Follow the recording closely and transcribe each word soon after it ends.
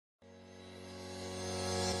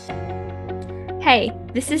Hey,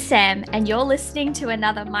 this is Sam, and you're listening to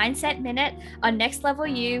another Mindset Minute on Next Level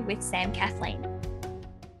You with Sam Kathleen.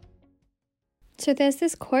 So there's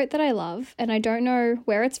this quote that I love, and I don't know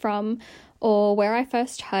where it's from or where I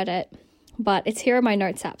first heard it, but it's here in my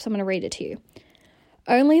notes app, so I'm going to read it to you.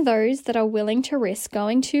 Only those that are willing to risk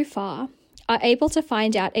going too far are able to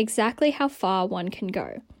find out exactly how far one can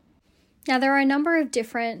go. Now, there are a number of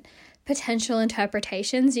different potential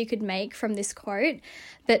interpretations you could make from this quote,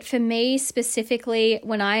 but for me specifically,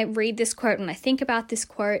 when I read this quote and I think about this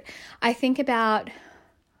quote, I think about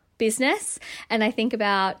business and I think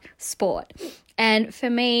about sport. And for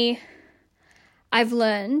me, I've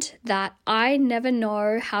learned that I never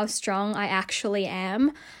know how strong I actually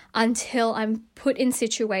am until I'm put in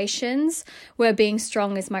situations where being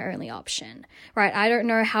strong is my only option, right? I don't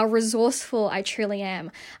know how resourceful I truly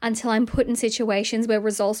am until I'm put in situations where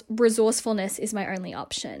resourcefulness is my only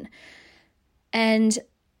option. And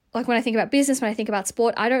like when I think about business, when I think about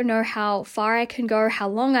sport, I don't know how far I can go, how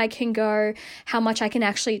long I can go, how much I can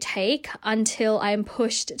actually take until I'm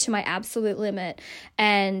pushed to my absolute limit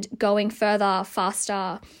and going further,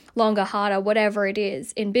 faster, longer, harder, whatever it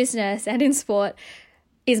is in business and in sport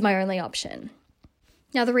is my only option.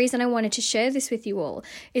 Now, the reason I wanted to share this with you all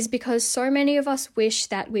is because so many of us wish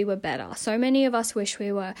that we were better. So many of us wish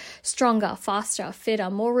we were stronger, faster,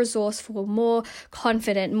 fitter, more resourceful, more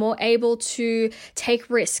confident, more able to take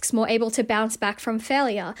risks, more able to bounce back from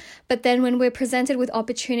failure. But then when we're presented with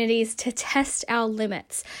opportunities to test our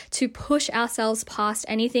limits, to push ourselves past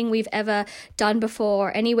anything we've ever done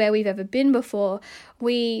before, anywhere we've ever been before,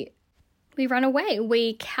 we run away.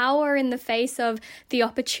 We cower in the face of the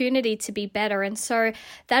opportunity to be better. And so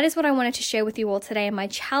that is what I wanted to share with you all today. And my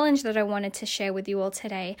challenge that I wanted to share with you all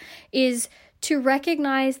today is to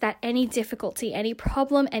recognize that any difficulty, any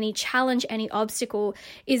problem, any challenge, any obstacle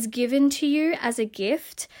is given to you as a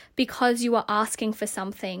gift because you are asking for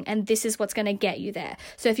something, and this is what's going to get you there.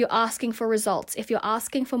 So if you're asking for results, if you're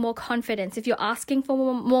asking for more confidence, if you're asking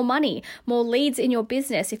for more money, more leads in your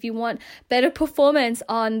business, if you want better performance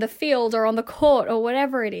on the field or on the court or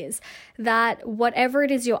whatever it is, that whatever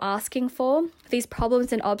it is you're asking for, these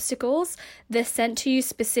problems and obstacles, they're sent to you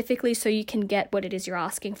specifically so you can get what it is you're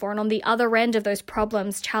asking for. And on the other end of those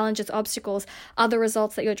problems, challenges, obstacles are the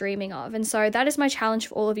results that you're dreaming of. And so that is my challenge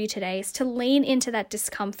for all of you today, is to lean into that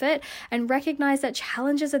discomfort and recognize that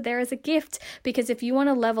challenges are there as a gift, because if you want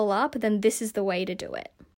to level up, then this is the way to do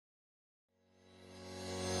it.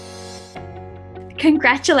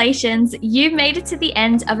 Congratulations, you've made it to the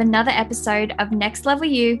end of another episode of Next Level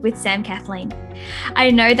You with Sam Kathleen.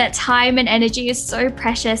 I know that time and energy is so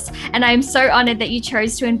precious, and I am so honored that you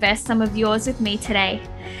chose to invest some of yours with me today.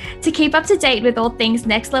 To keep up to date with all things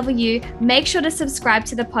Next Level You, make sure to subscribe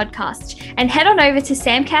to the podcast and head on over to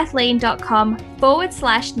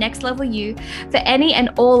samkathleen.com/nextlevelU for any and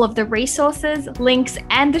all of the resources, links,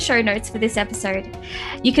 and the show notes for this episode.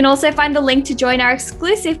 You can also find the link to join our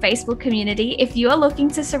exclusive Facebook community if you are looking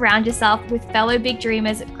to surround yourself with fellow big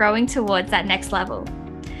dreamers growing towards that next level.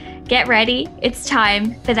 Get ready, it's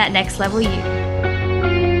time for that next level you.